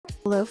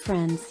Hello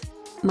friends.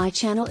 My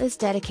channel is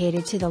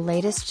dedicated to the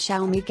latest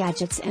Xiaomi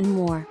gadgets and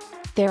more.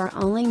 There are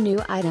only new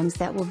items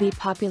that will be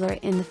popular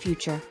in the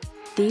future.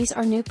 These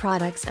are new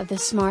products of the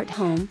smart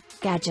home,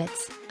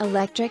 gadgets,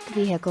 electric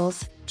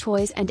vehicles,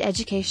 toys and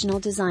educational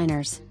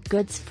designers,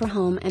 goods for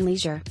home and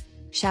leisure.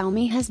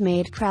 Xiaomi has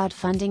made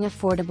crowdfunding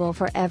affordable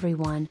for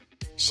everyone.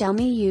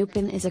 Xiaomi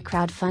Yupen is a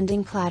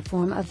crowdfunding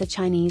platform of the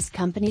Chinese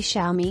company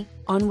Xiaomi,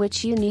 on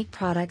which unique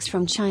products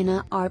from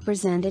China are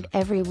presented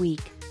every week.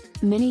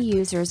 Many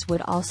users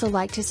would also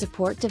like to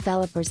support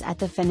developers at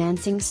the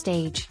financing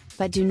stage,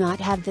 but do not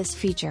have this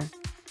feature.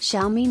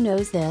 Xiaomi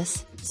knows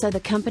this, so the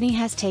company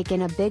has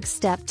taken a big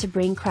step to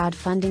bring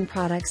crowdfunding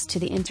products to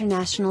the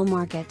international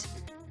market.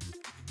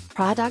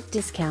 Product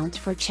discount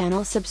for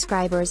channel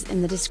subscribers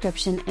in the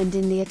description and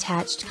in the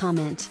attached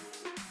comment.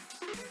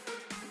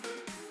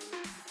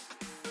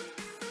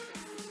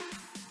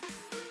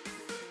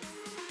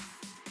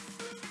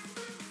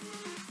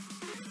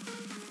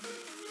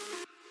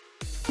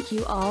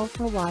 Thank you all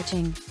for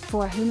watching.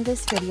 For whom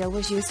this video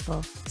was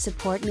useful,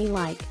 support me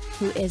like,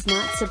 who is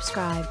not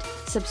subscribed,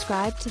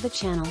 subscribe to the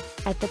channel,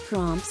 at the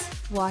prompts,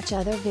 watch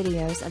other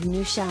videos of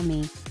new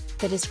Xiaomi.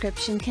 The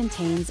description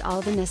contains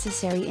all the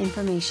necessary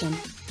information.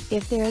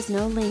 If there is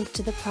no link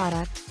to the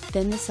product,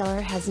 then the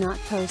seller has not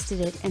posted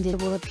it and it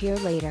will appear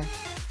later.